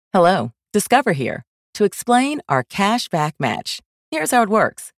Hello, Discover here to explain our cash back match. Here's how it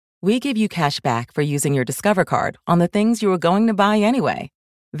works. We give you cash back for using your Discover card on the things you were going to buy anyway.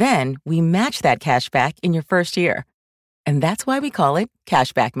 Then we match that cash back in your first year. And that's why we call it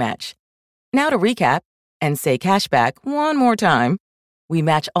Cashback Match. Now to recap and say cashback one more time. We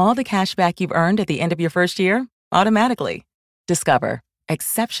match all the cash back you've earned at the end of your first year automatically. Discover.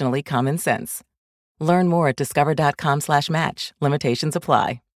 Exceptionally common sense. Learn more at discover.com/match. Limitations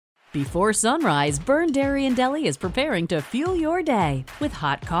apply. Before sunrise, Burn Dairy and Deli is preparing to fuel your day with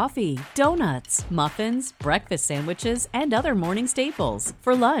hot coffee, donuts, muffins, breakfast sandwiches, and other morning staples.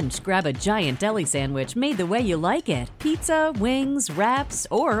 For lunch, grab a giant deli sandwich made the way you like it, pizza, wings, wraps,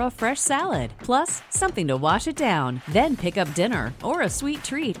 or a fresh salad, plus something to wash it down. Then pick up dinner or a sweet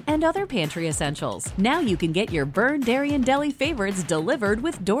treat and other pantry essentials. Now you can get your Burn Dairy and Deli favorites delivered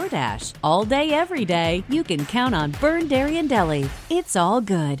with DoorDash. All day, every day, you can count on Burn Dairy and Deli. It's all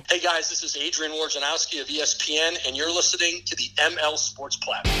good. Hey guys, this is Adrian Wojnarowski of ESPN, and you're listening to the ML Sports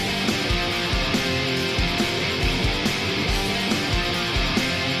Platform.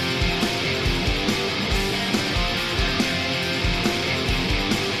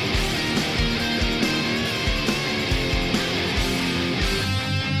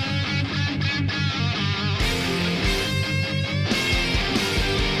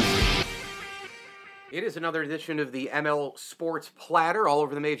 It is another edition of the ML Sports Platter, all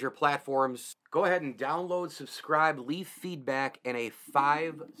over the major platforms. Go ahead and download, subscribe, leave feedback, and a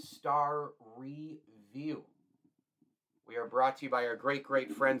 5-star review. We are brought to you by our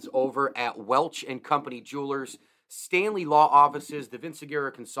great friends over at Welch & Company Jewelers, Stanley Law Offices, the Vince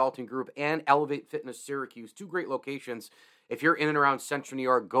Aguirre Consulting Group, and Elevate Fitness Syracuse. Two great locations. If you're in and around Central New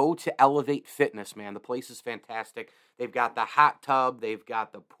York, go to Elevate Fitness, man. The place is fantastic. They've got the hot tub. They've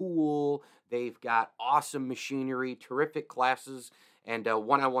got the pool. They've got awesome machinery, terrific classes, and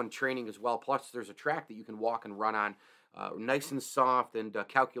one-on-one training as well. Plus, there's a track that you can walk and run on, nice and soft, and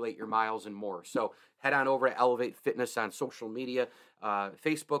calculate your miles and more. So head on over to Elevate Fitness on social media,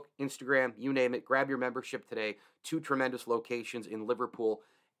 Facebook, Instagram, you name it. Grab your membership today. Two tremendous locations in Liverpool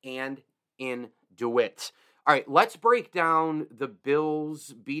and in DeWitt. All right, let's break down the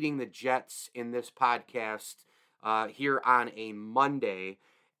Bills beating the Jets in this podcast here on a Monday.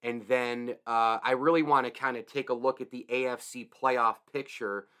 And then I really want to kind of take a look at the AFC playoff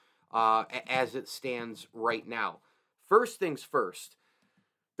picture as it stands right now. First things first,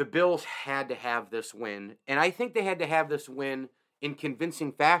 the Bills had to have this win. And I think they had to have this win in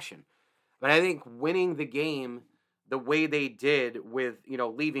convincing fashion. But I think winning the game the way they did with,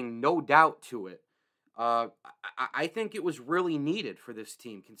 leaving no doubt to it, I think it was really needed for this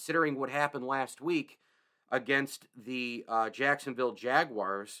team, considering what happened last week against the Jacksonville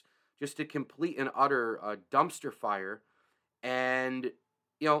Jaguars, just a complete and utter dumpster fire. And,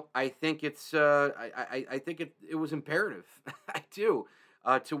 I think it's I think it was imperative, I do,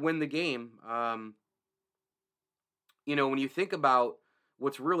 to win the game. When you think about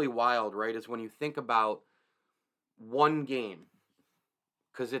what's really wild, right, is when you think about one game,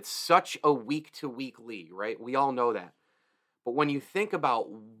 because it's such a week-to-week league, right? We all know that. But when you think about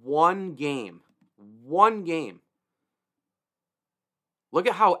one game, look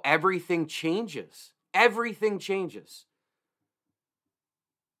at how everything changes. Everything changes.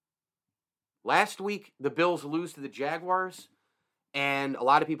 Last week, the Bills lose to the Jaguars, and a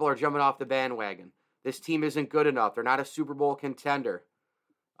lot of people are jumping off the bandwagon. This team isn't good enough. They're not a Super Bowl contender.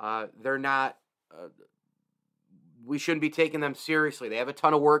 They're not... we shouldn't be taking them seriously. They have a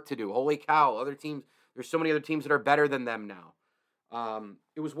ton of work to do. Holy cow, other teams... There's so many other teams that are better than them now.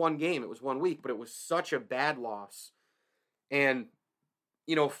 It was one game, it was 1 week, but it was such a bad loss. And,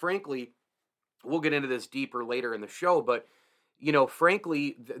 frankly, we'll get into this deeper later in the show, but,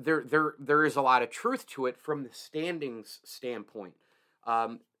 frankly, there is a lot of truth to it from the standings standpoint.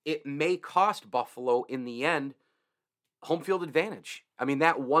 It may cost Buffalo, in the end, home field advantage. I mean,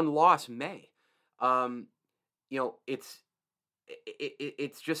 that one loss may. It's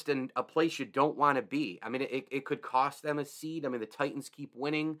just a place you don't want to be. I mean, it could cost them a seed. I mean, the Titans keep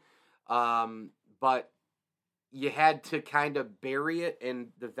winning, but you had to kind of bury it, and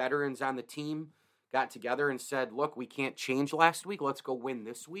the veterans on the team got together and said, look, we can't change last week. Let's go win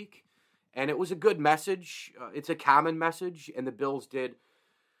this week. And it was a good message. It's a common message, and the Bills did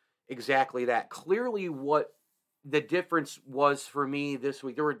exactly that. Clearly what the difference was for me this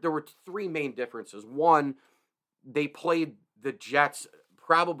week, there were three main differences. One, they played the Jets,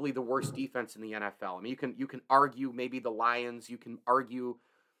 probably the worst defense in the NFL. I mean, you can argue maybe the Lions, you can argue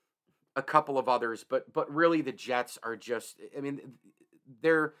a couple of others, but really the Jets are just, I mean,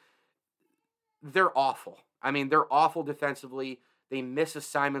 they're awful. I mean, they're awful defensively. They miss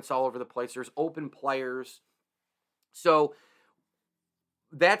assignments all over the place. There's open players. So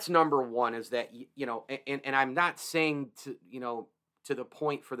that's number one, is that, and I'm not saying to the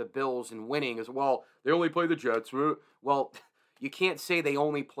point for the Bills and winning as well, they only play the Jets. Well, you can't say they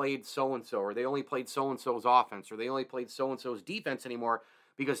only played so-and-so, or they only played so-and-so's offense, or they only played so-and-so's defense anymore,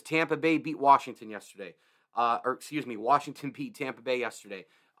 because Tampa Bay beat Washington yesterday. Washington beat Tampa Bay yesterday.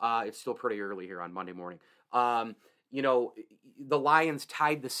 It's still pretty early here on Monday morning. The Lions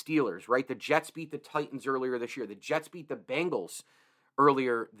tied the Steelers, right? The Jets beat the Titans earlier this year. The Jets beat the Bengals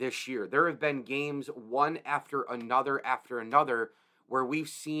earlier this year. There have been games one after another where we've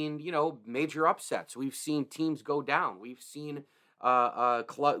seen, major upsets. We've seen teams go down. We've seen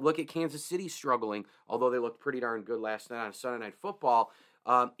look at Kansas City struggling, although they looked pretty darn good last night on Sunday Night Football.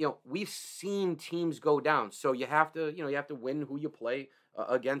 We've seen teams go down. So you have to win who you play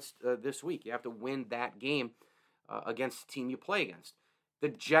against this week. You have to win that game against the team you play against. The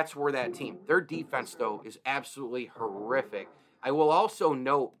Jets were that team. Their defense, though, is absolutely horrific. I will also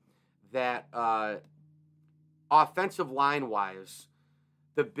note that offensive line-wise,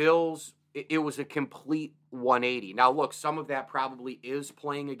 the Bills, it was a complete 180. Now, look, some of that probably is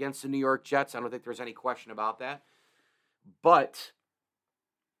playing against the New York Jets. I don't think there's any question about that. But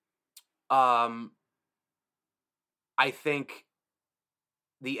I think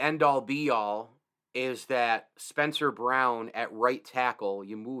the end-all, be-all is that Spencer Brown at right tackle,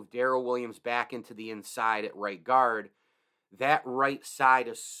 you move Darrell Williams back into the inside at right guard. That right side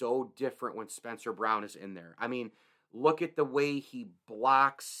is so different when Spencer Brown is in there. I mean, look at the way he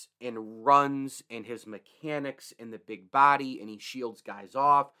blocks and runs, and his mechanics and the big body, and he shields guys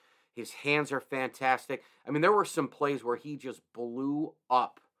off. His hands are fantastic. I mean, there were some plays where he just blew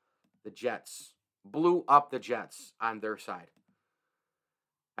up the Jets on their side.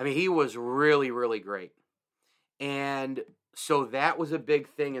 I mean, he was really, really great. And so that was a big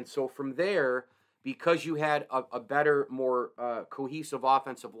thing. And so from there, because you had a better, more cohesive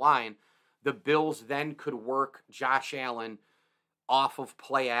offensive line, the Bills then could work Josh Allen off of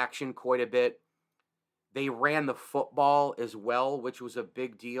play action quite a bit. They ran the football as well, which was a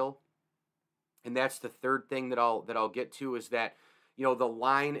big deal. And that's the third thing that I'll get to, is that, the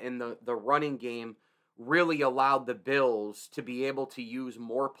line and the running game really allowed the Bills to be able to use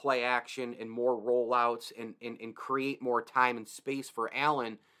more play action and more rollouts and create more time and space for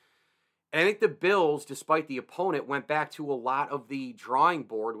Allen. And I think the Bills, despite the opponent, went back to a lot of the drawing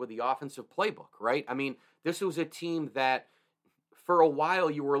board with the offensive playbook, right? I mean, this was a team that for a while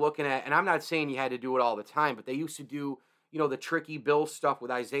you were looking at, and I'm not saying you had to do it all the time, but they used to do, the tricky Bills stuff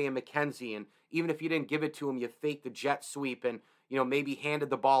with Isaiah McKenzie, and even if you didn't give it to him, you faked the jet sweep and, maybe handed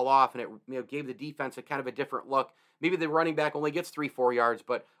the ball off, and it gave the defense a kind of a different look. Maybe the running back only gets 3-4 yards,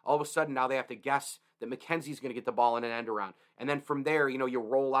 but all of a sudden now they have to guess that McKenzie's going to get the ball in an end around. And then from there, you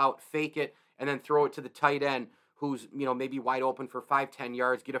roll out, fake it, and then throw it to the tight end who's, maybe wide open for 5-10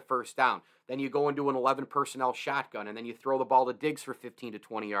 yards, get a first down. Then you go into an 11 personnel shotgun, and then you throw the ball to Diggs for 15 to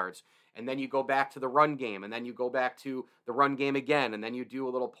 20 yards. And then you go back to the run game, and then you go back to the run game again, and then you do a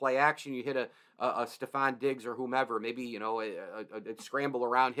little play action. You hit a Stephon Diggs or whomever, maybe, a scramble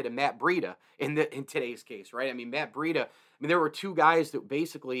around, hit a Matt Breida in today's case, right? I mean, Matt Breida, there were two guys that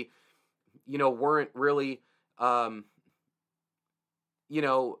basically, weren't really,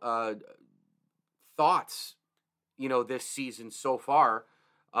 thoughts, this season so far.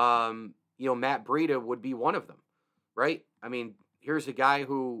 Matt Breida would be one of them, right? I mean, here's a guy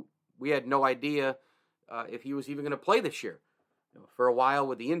who we had no idea if he was even going to play this year. For a while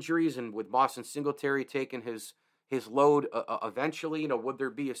with the injuries and with Boston Singletary taking his load eventually, would there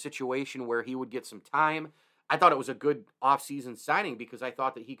be a situation where he would get some time? I thought it was a good offseason signing because I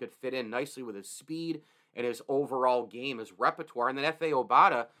thought that he could fit in nicely with his speed and his overall game, his repertoire. And then F.A.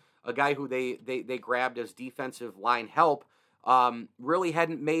 Obata, a guy who they grabbed as defensive line help, really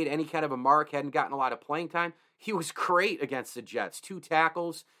hadn't made any kind of a mark, hadn't gotten a lot of playing time. He was great against the Jets, 2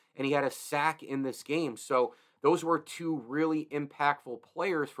 tackles, and he had a sack in this game. So those were 2 really impactful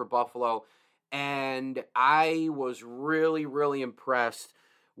players for Buffalo, and I was really, really impressed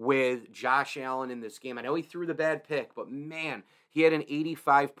with Josh Allen in this game. I know he threw the bad pick, but man, he had an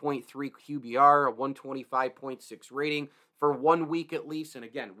 85.3 QBR, a 125.6 rating for 1 week at least. And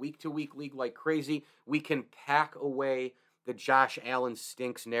again, week-to-week league like crazy. We can pack away the Josh Allen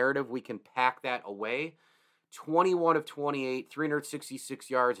stinks narrative. We can pack that away. 21 of 28, 366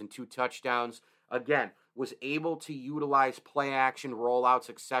 yards and 2 touchdowns. Again, was able to utilize play action, rollouts,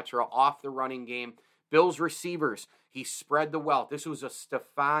 etc. off the running game. Bills receivers, he spread the wealth. This was a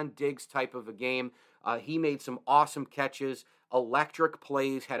Stephon Diggs type of a game. He made some awesome catches, electric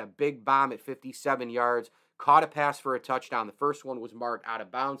plays, had a big bomb at 57 yards, caught a pass for a touchdown. The first one was marked out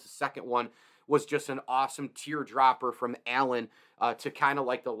of bounds. The second one was just an awesome teardropper from Allen to kind of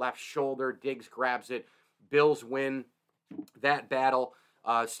like the left shoulder. Diggs grabs it. Bills win that battle.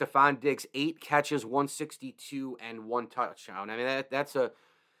 Stephon Diggs, 8 catches, 162, and 1 touchdown. I mean, that's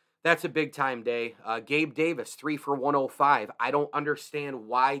a big-time day. Gabe Davis, 3 for 105. I don't understand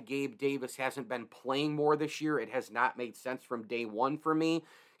why Gabe Davis hasn't been playing more this year. It has not made sense from day one for me.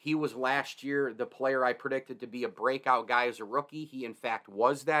 He was last year the player I predicted to be a breakout guy as a rookie. He, in fact,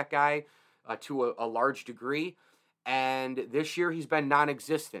 was that guy to a large degree. And this year he's been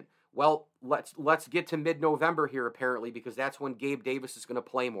non-existent. Well, let's get to mid-November here, apparently, because that's when Gabe Davis is going to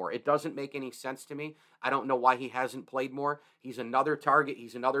play more. It doesn't make any sense to me. I don't know why he hasn't played more. He's another target.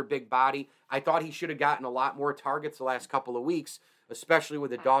 He's another big body. I thought he should have gotten a lot more targets the last couple of weeks, especially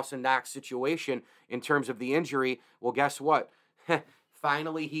with the Dawson Knox situation in terms of the injury. Well, guess what?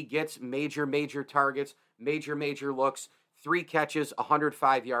 Finally, he gets major targets, major looks, 3 catches,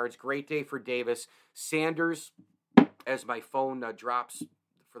 105 yards. Great day for Davis. Sanders, as my phone drops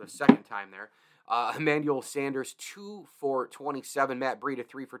for the second time there. Emmanuel Sanders, 2 for 27. Matt Breida,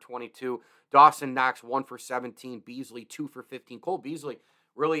 3 for 22. Dawson Knox, 1 for 17. Beasley, 2 for 15. Cole Beasley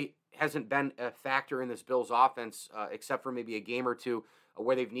really hasn't been a factor in this Bills offense except for maybe a game or two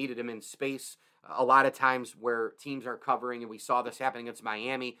where they've needed him in space. A lot of times where teams are covering, and we saw this happen against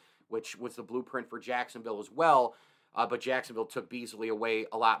Miami, which was the blueprint for Jacksonville as well. But Jacksonville took Beasley away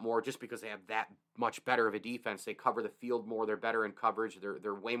a lot more just because they have that much better of a defense. They cover the field more. They're better in coverage.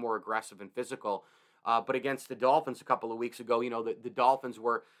 They're way more aggressive and physical. But against the Dolphins a couple of weeks ago, the Dolphins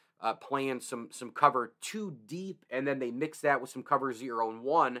were playing some cover 2 deep, and then they mixed that with some cover 0 and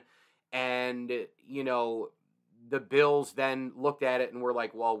 1. And, the Bills then looked at it and were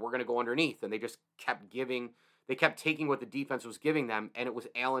like, well, we're going to go underneath. And they just kept taking what the defense was giving them, and it was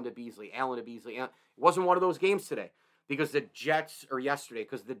Allen to Beasley. It wasn't one of those games today because the Jets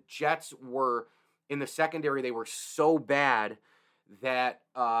were in the secondary. They were so bad that,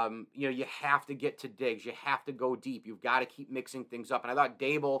 you have to get to Diggs. You have to go deep. You've got to keep mixing things up. And I thought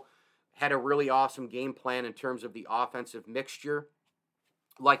Dable had a really awesome game plan in terms of the offensive mixture.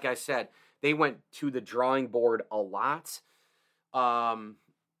 Like I said, they went to the drawing board a lot. From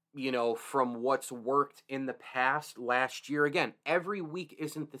what's worked in the past last year. Again, every week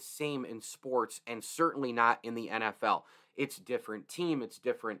isn't the same in sports, and certainly not in the NFL. It's different team, it's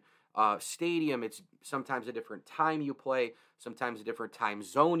different stadium, it's sometimes a different time you play, sometimes a different time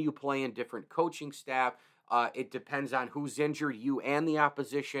zone you play in, different coaching staff. It depends on who's injured, you and the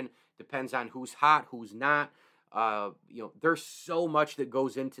opposition, depends on who's hot, who's not. There's so much that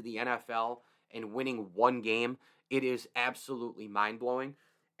goes into the NFL and winning one game. It is absolutely mind-blowing.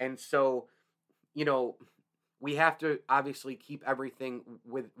 And so, we have to obviously keep everything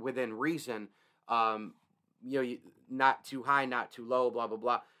within reason. Not too high, not too low, blah, blah,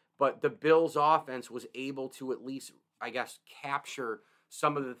 blah. But the Bills' offense was able to at least, I guess, capture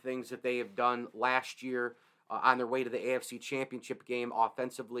some of the things that they have done last year on their way to the AFC Championship game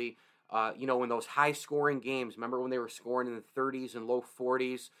offensively. In those high-scoring games, remember when they were scoring in the 30s and low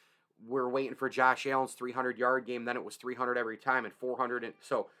 40s? We're waiting for Josh Allen's 300-yard game. Then it was 300 every time and 400. And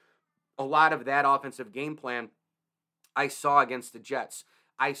so a lot of that offensive game plan I saw against the Jets.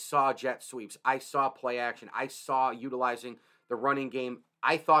 I saw jet sweeps. I saw play action. I saw utilizing the running game.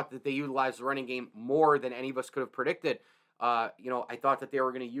 I thought that they utilized the running game more than any of us could have predicted. I thought that they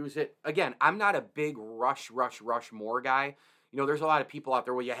were going to use it. Again, I'm not a big rush more guy. There's a lot of people out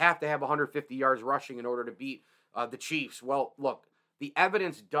there, well, you have to have 150 yards rushing in order to beat the Chiefs. Well, look, the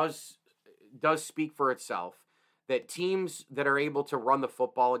evidence does speak for itself that teams that are able to run the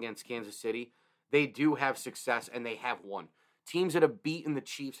football against Kansas City, they do have success and they have won. Teams that have beaten the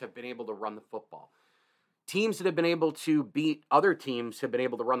Chiefs have been able to run the football. Teams that have been able to beat other teams have been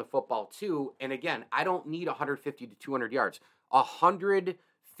able to run the football too. And again, I don't need 150 to 200 yards.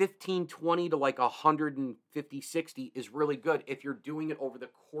 115, 20 to like 150, 60 is really good if you're doing it over the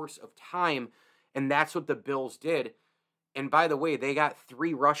course of time. And that's what the Bills did. And by the way, they got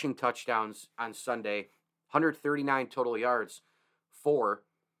 3 rushing touchdowns on Sunday, 139 total yards for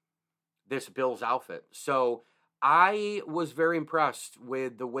this Bills outfit. So I was very impressed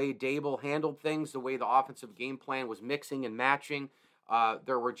with the way Dable handled things, the way the offensive game plan was mixing and matching.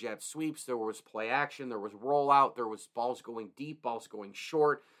 There were jet sweeps, there was play action, there was rollout, there was balls going deep, balls going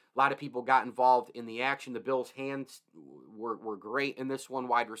short. A lot of people got involved in the action. The Bills' hands were great in this one,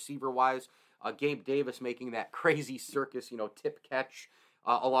 wide receiver-wise. Gabe Davis making that crazy circus, tip catch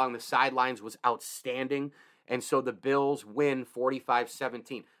along the sidelines was outstanding. And so the Bills win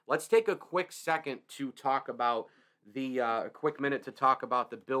 45-17. Let's take a quick second to talk about a quick minute to talk about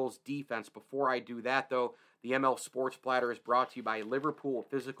the Bills' defense. Before I do that, though, The ML Sports Platter is brought to you by Liverpool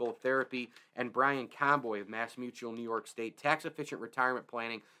Physical Therapy and Brian Comboy of Mass Mutual New York State. Tax-efficient retirement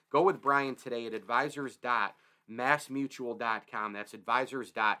planning. Go with Brian today at advisors.massmutual.com. That's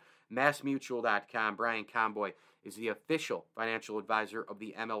advisors.massmutual.com. Brian Comboy is the official financial advisor of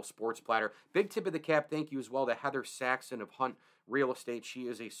the ML Sports Platter. Big tip of the cap thank you as well to Heather Saxon of Hunt Real Estate. She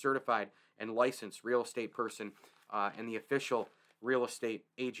is a certified and licensed real estate person and the official real estate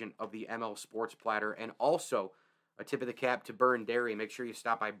agent of the ML Sports Platter. And also a tip of the cap to Burn Dairy. Make sure you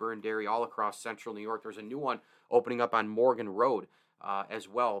stop by Burn Dairy all across central New York. There's a new one opening up on Morgan Road as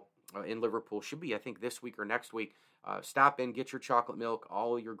well in Liverpool. Should be, I think, this week or next week. Stop in, get your chocolate milk,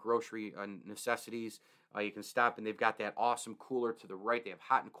 all your grocery necessities. You can stop in. They've got that awesome cooler to the right. They have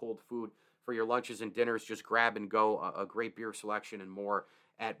hot and cold food for your lunches and dinners. Just grab and go. A great beer selection and more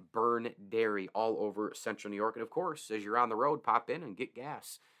at Burn Dairy all over central New York. And of course, as you're on the road, pop in and get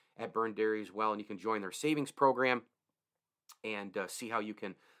gas at Burn Dairy as well. And you can join their savings program and see how you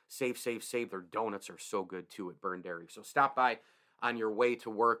can save. Their donuts are so good too at Burn Dairy. So stop by on your way to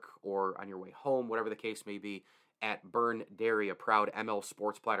work or on your way home, whatever the case may be, at Burn Dairy, a proud ML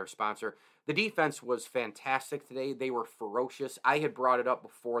Sports Platter sponsor. The defense was fantastic today. They were ferocious. I had brought it up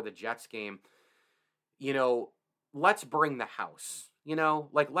before the Jets game. You know, let's bring the house. You know,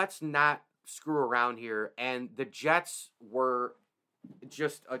 like, let's not screw around here. And the Jets were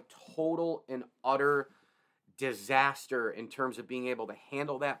just a total and utter disaster in terms of being able to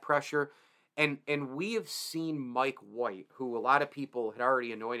handle that pressure. And we have seen Mike White, who a lot of people had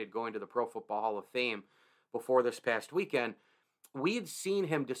already anointed going to the Pro Football Hall of Fame before this past weekend. We had seen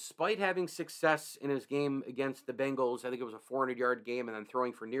him, despite having success in his game against the Bengals, I think it was a 400-yard game, and then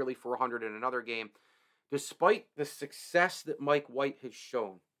throwing for nearly 400 in another game. Despite the success that Mike White has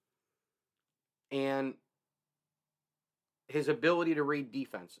shown and his ability to read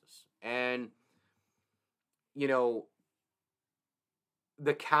defenses and, you know,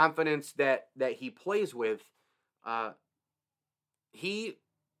 the confidence that he plays with, he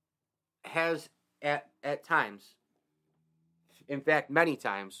has at times, in fact, many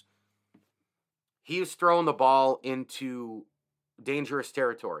times, he has thrown the ball into dangerous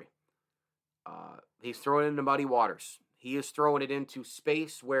territory. He's throwing it into muddy waters. He is throwing it into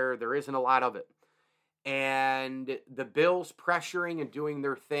space where there isn't a lot of it. And the Bills pressuring and doing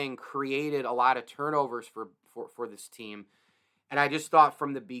their thing created a lot of turnovers for this team. And I just thought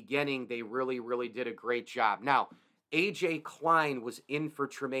from the beginning they really, really did a great job. Now, A.J. Klein was in for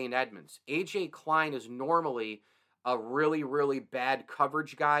Tremaine Edmunds. A.J. Klein is normally a really, really bad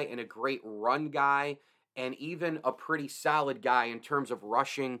coverage guy and a great run guy and even a pretty solid guy in terms of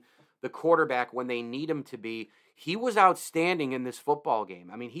rushing the quarterback when they need him to be. He was outstanding in this football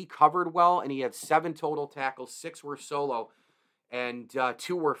game. I mean, he covered well, and he had 7 total tackles, 6 were solo, and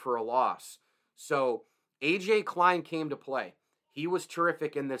 2 were for a loss. So A.J. Klein came to play. He was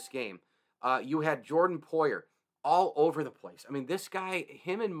terrific in this game. You had Jordan Poyer all over the place. I mean, this guy,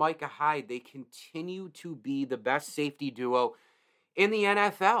 him and Micah Hyde, they continue to be the best safety duo in the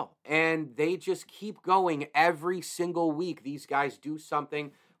NFL, and they just keep going every single week. These guys do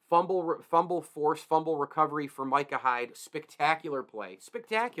something. Fumble force, fumble recovery for Micah Hyde. Spectacular play.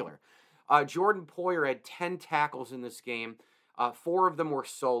 Spectacular. Jordan Poyer had 10 tackles in this game. 4 of them were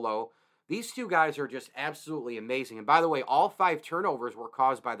solo. These two guys are just absolutely amazing. And by the way, all 5 turnovers were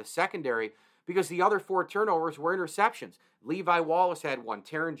caused by the secondary because the other 4 turnovers were interceptions. Levi Wallace had 1.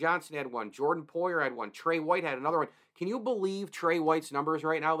 Taron Johnson had 1. Jordan Poyer had 1. Trey White had another one. Can you believe Trey White's numbers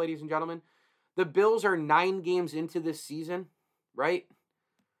right now, ladies and gentlemen? The Bills are 9 games into this season, right?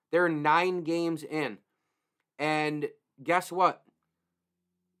 They're 9 games in. And guess what?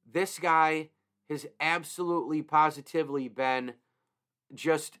 This guy has absolutely, positively been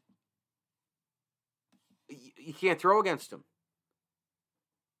just, you can't throw against him.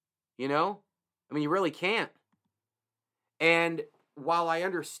 You know? I mean, you really can't. And while I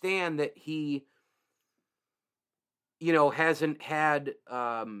understand that he, you know, hasn't had,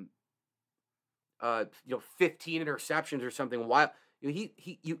 15 interceptions or something wild,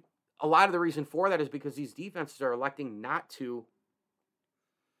 a lot of the reason for that is because these defenses are electing not to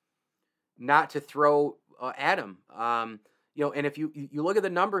throw at him. And if you look at the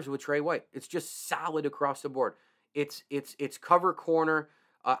numbers with Trey White, it's just solid across the board. It's cover corner.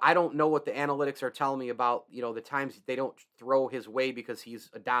 I don't know what the analytics are telling me about, the times they don't throw his way because he's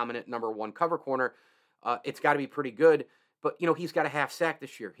a dominant number 1 cover corner. It's got to be pretty good. But, he's got a half sack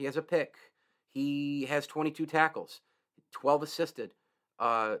this year. He has a pick. He has 22 tackles, 12 assisted.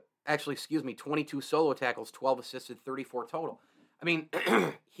 22 solo tackles, 12 assisted, 34 total. I mean,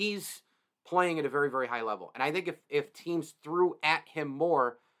 he's playing at a very, very high level. And I think if teams threw at him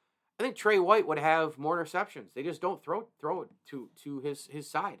more, I think Trey White would have more interceptions. They just don't throw it to his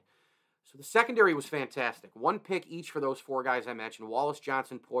side. So the secondary was fantastic. 1 pick each for those 4 guys I mentioned: Wallace,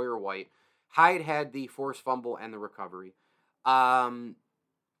 Johnson, Poyer, White. Hyde had the forced fumble and the recovery.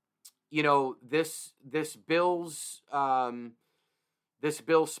 This Bills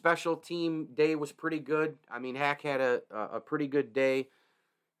special team day was pretty good. I mean, Hack had a pretty good day.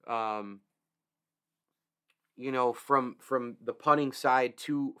 From the punting side,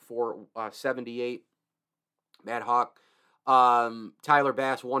 2 for 78. Matt Hawk. Tyler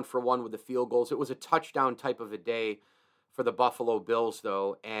Bass 1 for 1 with the field goals. It was a touchdown type of a day for the Buffalo Bills,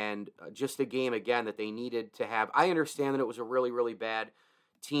 though, and just a game, again, that they needed to have. I understand that it was a really, really bad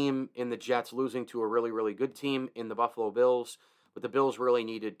team in the Jets losing to a really, really good team in the Buffalo Bills, but the Bills really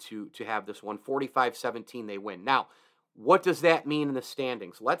needed to have this one. 45-17, they win. Now, what does that mean in the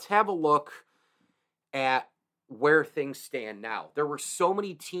standings? Let's have a look at where things stand now. There were so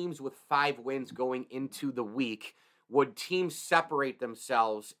many teams with 5 wins going into the week. Would teams separate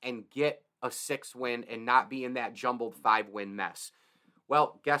themselves and get a 6th win and not be in that jumbled 5-win mess?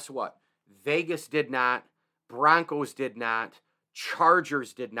 Well, guess what? Vegas did not. Broncos did not.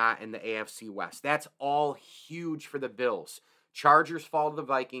 Chargers did not in the AFC West. That's all huge for the Bills. Chargers fall to the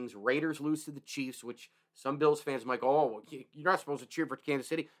Vikings. Raiders lose to the Chiefs, which some Bills fans might go, oh, well, you're not supposed to cheer for Kansas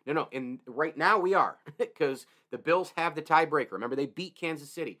City. No. And right now we are, because the Bills have the tiebreaker. Remember, they beat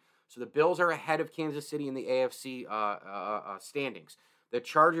Kansas City. So the Bills are ahead of Kansas City in the AFC standings. The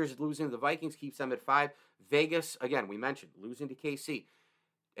Chargers losing to the Vikings keeps them at 5. Vegas, again, we mentioned, losing to KC.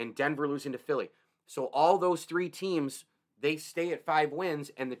 And Denver losing to Philly. So all those 3 teams, they stay at 5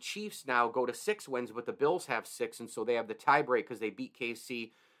 wins, and the Chiefs now go to 6 wins, but the Bills have 6, and so they have the tiebreak because they beat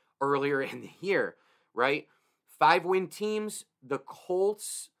KC earlier in the year, right? 5-win teams, the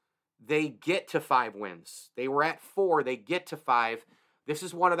Colts, they get to 5 wins. They were at 4, they get to 5. This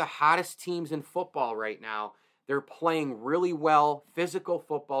is one of the hottest teams in football right now. They're playing really well, physical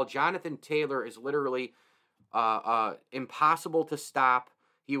football. Jonathan Taylor is literally impossible to stop.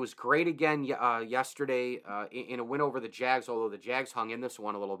 He was great again yesterday in a win over the Jags, although the Jags hung in this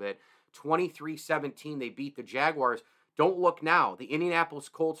one a little bit. 23-17, they beat the Jaguars. Don't look now. The Indianapolis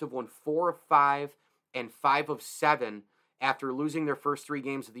Colts have won 4 of 5 and 5 of 7 after losing their first 3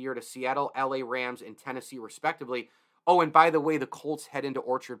 games of the year to Seattle, LA Rams, and Tennessee, respectively. Oh, and by the way, the Colts head into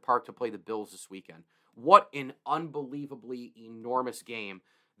Orchard Park to play the Bills this weekend. What an unbelievably enormous game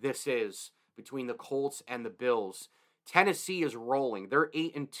this is between the Colts and the Bills. Tennessee is rolling. They're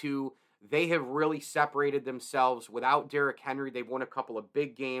 8-2. They have really separated themselves. Without Derrick Henry, they've won a couple of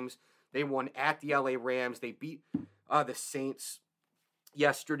big games. They won at the LA Rams. They beat the Saints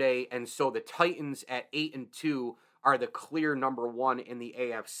yesterday. And so the Titans at 8-2 are the clear number 1 in the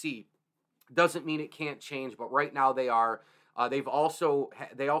AFC. Doesn't mean it can't change, but right now they are. They also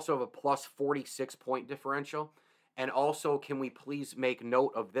have a plus 46 point differential. And also, can we please make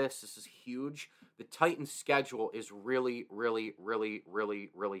note of this? This is huge. The Titans' schedule is really, really, really, really,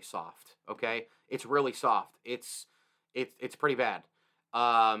 really soft. Okay, it's really soft. It's pretty bad.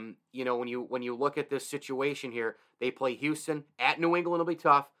 When you look at this situation here, they play Houston at New England, will be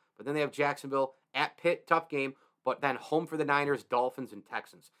tough, but then they have Jacksonville at Pitt, tough game, but then home for the Niners, Dolphins, and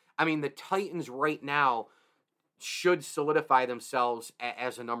Texans. I mean, the Titans right now should solidify themselves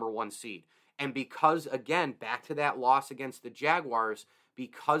as a number 1 seed. And because, again, back to that loss against the Jaguars,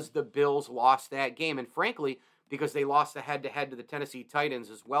 because the Bills lost that game, and frankly, because they lost the head-to-head to the Tennessee Titans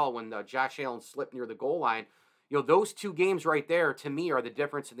as well when Josh Allen slipped near the goal line, those 2 games right there, to me, are the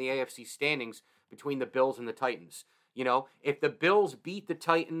difference in the AFC standings between the Bills and the Titans. If the Bills beat the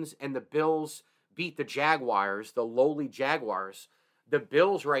Titans and the Bills beat the Jaguars, the lowly Jaguars, the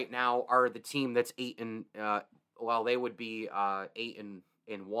Bills right now are the team that's 8 they would be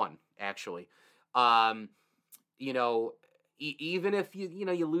 8-1 actually. Even if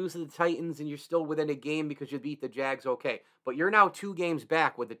you lose to the Titans and you're still within a game because you beat the Jags, okay. But you're now 2 games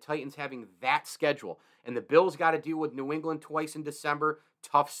back with the Titans having that schedule. And the Bills got to deal with New England twice in December.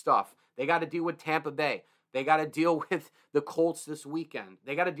 Tough stuff. They got to deal with Tampa Bay. They got to deal with the Colts this weekend.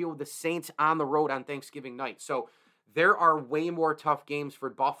 They got to deal with the Saints on the road on Thanksgiving night. So there are way more tough games for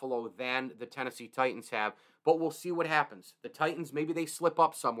Buffalo than the Tennessee Titans have. But we'll see what happens. The Titans, maybe they slip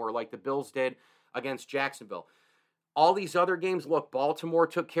up somewhere like the Bills did against Jacksonville. All these other games, look, Baltimore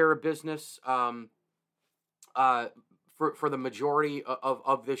took care of business for the majority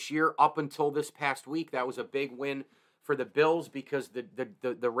of this year. Up until this past week, that was a big win for the Bills because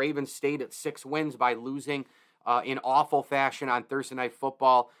the Ravens stayed at 6 wins by losing in awful fashion on Thursday Night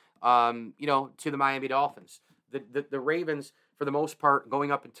Football, to the Miami Dolphins. The Ravens, for the most part,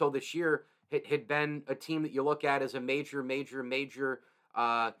 going up until this year, had been a team that you look at as a major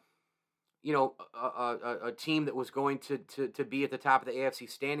a team that was going to be at the top of the AFC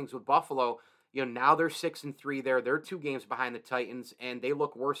standings with Buffalo. Now they're 6-3 there. They're 2 games behind the Titans, and they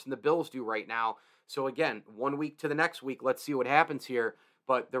look worse than the Bills do right now. So again, 1 week to the next week, let's see what happens here.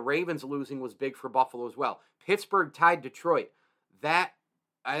 But the Ravens losing was big for Buffalo as well. Pittsburgh tied Detroit.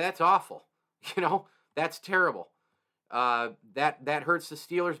 That's awful. That's terrible. That hurts the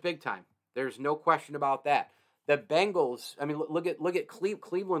Steelers big time. There's no question about that. The Bengals, I mean, look at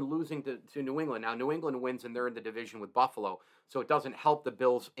Cleveland losing to New England. Now, New England wins, and they're in the division with Buffalo, so it doesn't help the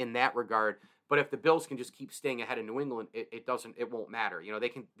Bills in that regard. But if the Bills can just keep staying ahead of New England, it won't matter.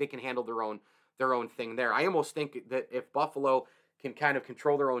 They can handle their own thing there. I almost think that if Buffalo can kind of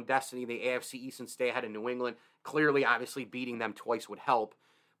control their own destiny, the AFC East, and stay ahead of New England, clearly, obviously, beating them twice would help.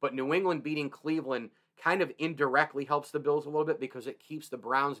 But New England beating Cleveland kind of indirectly helps the Bills a little bit because it keeps the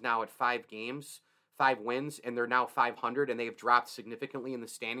Browns now at 5 wins, and they're now 500, and they've dropped significantly in the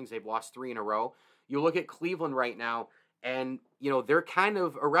standings. They've lost 3 in a row. You look at Cleveland right now, and, they're kind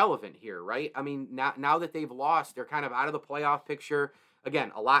of irrelevant here, right? I mean, now that they've lost, they're kind of out of the playoff picture.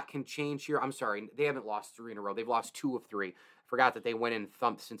 Again, a lot can change here. I'm sorry, they haven't lost 3 in a row. They've lost 2 of 3. Forgot that they went and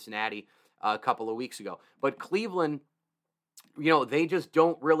thumped Cincinnati a couple of weeks ago. But Cleveland, they just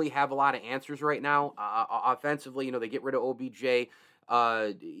don't really have a lot of answers right now. Offensively, they get rid of OBJ.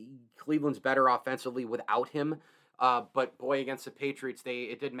 Cleveland's better offensively without him. But boy, against the Patriots,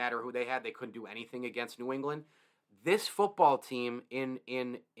 it didn't matter who they had. They couldn't do anything against New England. This football team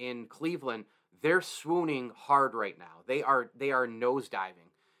in Cleveland, they're swooning hard right now. They are nosediving.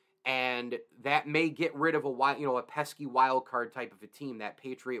 And that may get rid of a pesky wild card type of a team. That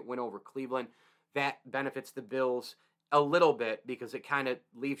Patriot win over Cleveland, that benefits the Bills a little bit because it kind of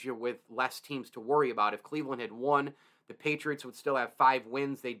leaves you with less teams to worry about. If Cleveland had won, the Patriots would still have 5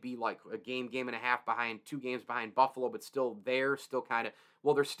 wins. They'd be like a game and a half behind, 2 games behind Buffalo, but still there,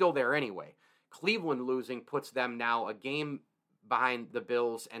 they're still there anyway. Cleveland losing puts them now a game behind the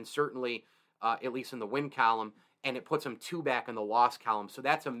Bills, and certainly at least in the win column, and it puts them 2 back in the loss column. So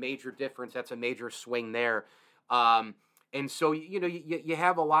that's a major difference. That's a major swing there. And so you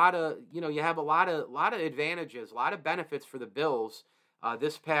have a lot of advantages, a lot of benefits for the Bills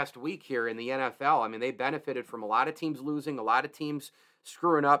this past week here in the NFL. I mean, they benefited from a lot of teams losing, a lot of teams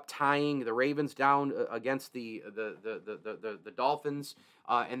screwing up, tying the Ravens down against the Dolphins,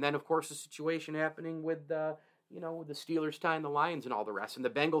 and then of course the situation happening with with the Steelers tying the Lions and all the rest. And the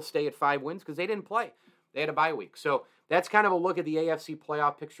Bengals stay at 5 wins because they didn't play. They had a bye week. So that's kind of a look at the AFC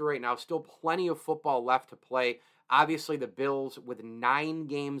playoff picture right now. Still plenty of football left to play. Obviously, the Bills, with 9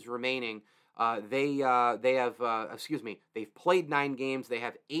 games remaining, they've played 9 games. They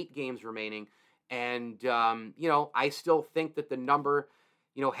have 8 games remaining. And, I still think that the number,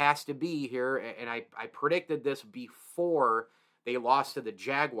 has to be here. And I predicted this before they lost to the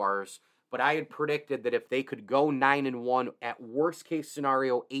Jaguars. But I had predicted that if they could go 9-1, at worst case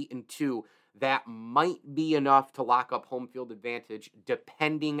scenario, 8-2, that might be enough to lock up home field advantage,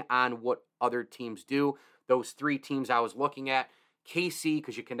 depending on what other teams do. Those 3 teams I was looking at, KC,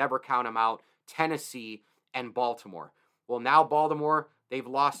 because you can never count them out, Tennessee, and Baltimore. Well, now Baltimore, they've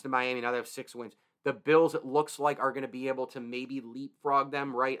lost to Miami. Now they have 6 wins. The Bills, it looks like, are going to be able to maybe leapfrog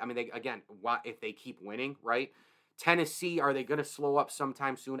them, right? I mean, if they keep winning, right? Tennessee, are they going to slow up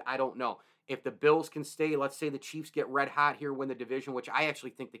sometime soon? I don't know. If the Bills can stay, let's say the Chiefs get red hot here, win the division, which I actually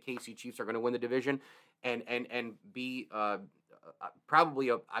think the KC Chiefs are going to win the division and be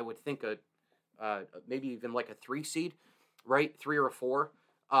probably I would think maybe even like a 3 seed, right? 3 or a 4.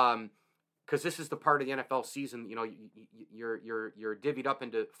 Because this is the part of the NFL season, you're divvied up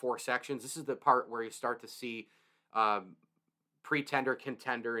into 4 sections. This is the part where you start to see pretender,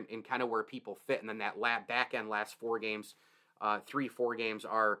 contender, and kind of where people fit. And then that back end last 4 games, 3-4 games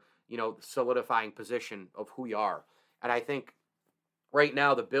are, solidifying position of who you are. And I think right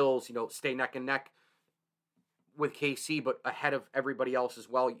now the Bills, stay neck and neck with KC, but ahead of everybody else as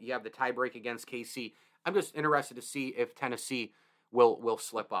well. You have the tie break against KC. I'm just interested to see if Tennessee will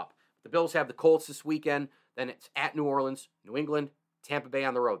slip up. The Bills have the Colts this weekend. Then it's at New Orleans, New England, Tampa Bay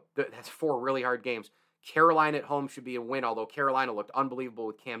on the road. That's 4 really hard games. Carolina at home should be a win, although Carolina looked unbelievable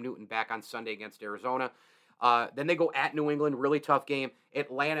with Cam Newton back on Sunday against Arizona. Then they go at New England, really tough game.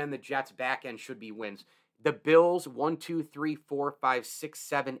 Atlanta and the Jets back end should be wins. The Bills, 1, 2, 3, 4, 5, 6,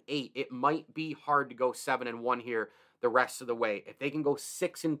 7, 8. It might be hard to go 7-1 here the rest of the way. If they can go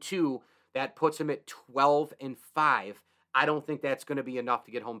 6-2, that puts them at 12-5. I don't think that's going to be enough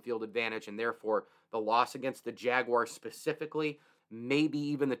to get home field advantage, and therefore the loss against the Jaguars specifically, maybe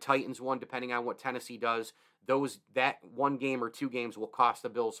even the Titans one, depending on what Tennessee does, that 1 game or 2 games will cost the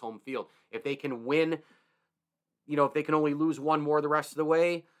Bills home field. If they can win, if they can only lose 1 more the rest of the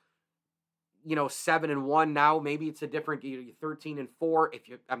way, 7-1 now. Maybe it's a different 13-4.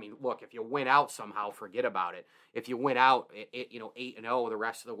 If you win out somehow, forget about it. If you win out, 8-0 the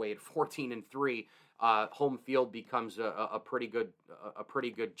rest of the way at 14-3, home field becomes a pretty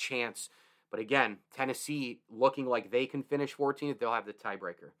good chance. But again, Tennessee looking like they can finish 14th. They'll have the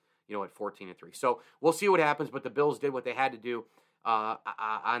tiebreaker, at 14-3. So we'll see what happens. But the Bills did what they had to do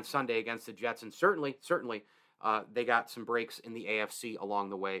on Sunday against the Jets, and certainly, they got some breaks in the AFC along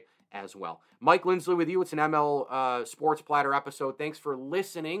the way as well. Mike Lindsley with you. It's an ML Sports Platter episode. Thanks for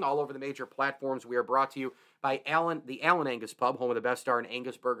listening all over the major platforms. We are brought to you by the Allen Angus Pub, home of the best darn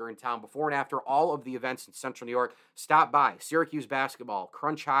Angus burger in town. Before and after all of the events in Central New York, stop by. Syracuse basketball,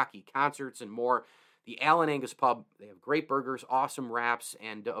 Crunch hockey, concerts, and more. The Allen Angus Pub, they have great burgers, awesome wraps,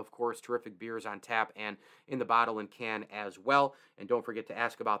 and, of course, terrific beers on tap and in the bottle and can as well. And don't forget to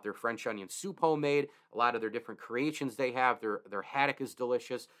ask about their French onion soup homemade, a lot of their different creations they have. Their haddock is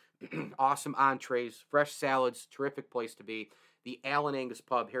delicious, awesome entrees, fresh salads, terrific place to be. The Allen Angus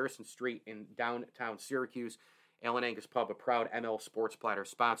Pub, Harrison Street in downtown Syracuse. Allen Angus Pub, a proud ML Sports Platter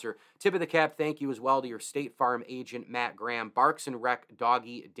sponsor. Tip of the cap, thank you as well to your State Farm agent, Matt Graham, Barks and Rec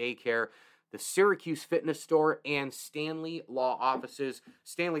Doggy Daycare, the Syracuse Fitness Store, and Stanley Law Offices.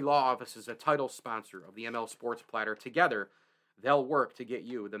 Stanley Law Office is a title sponsor of the ML Sports Platter. Together, they'll work to get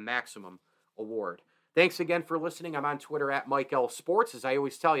you the maximum award. Thanks again for listening. I'm on Twitter at Mike L. Sports. As I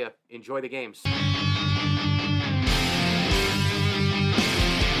always tell you, enjoy the games.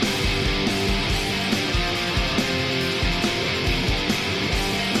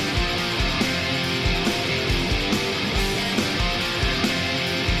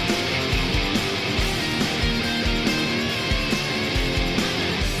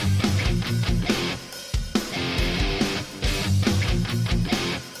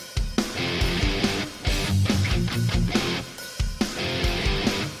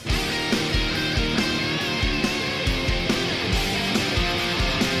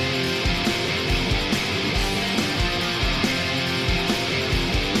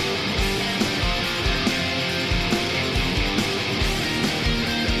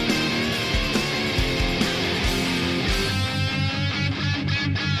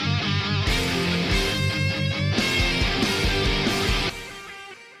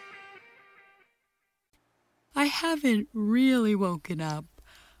 I haven't really woken up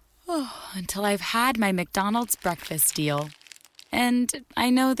until I've had my McDonald's breakfast deal. And I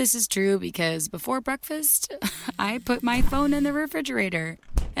know this is true because before breakfast, I put my phone in the refrigerator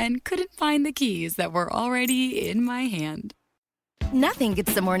and couldn't find the keys that were already in my hand. Nothing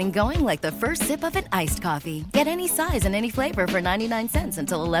gets the morning going like the first sip of an iced coffee. Get any size and any flavor for 99 cents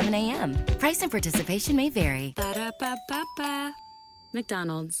until 11 a.m. Price and participation may vary. Ba-da-ba-ba-ba.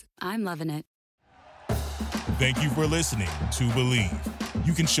 McDonald's. I'm loving it. Thank you for listening to Believe.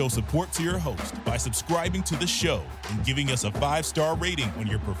 You can show support to your host by subscribing to the show and giving us a 5-star rating on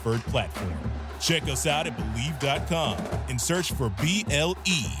your preferred platform. Check us out at Believe.com and search for BLEAV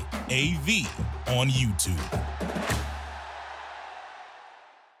on YouTube.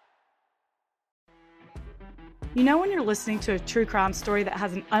 You know when you're listening to a true crime story that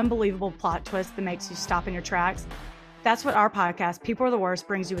has an unbelievable plot twist that makes you stop in your tracks? That's what our podcast, People Are the Worst,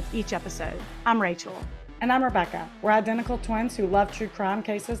 brings you with each episode. I'm Rachel. And I'm Rebecca. We're identical twins who love true crime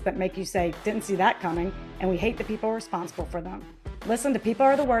cases that make you say, didn't see that coming, and we hate the people responsible for them. Listen to People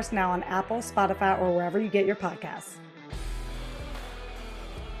Are the Worst now on Apple, Spotify, or wherever you get your podcasts.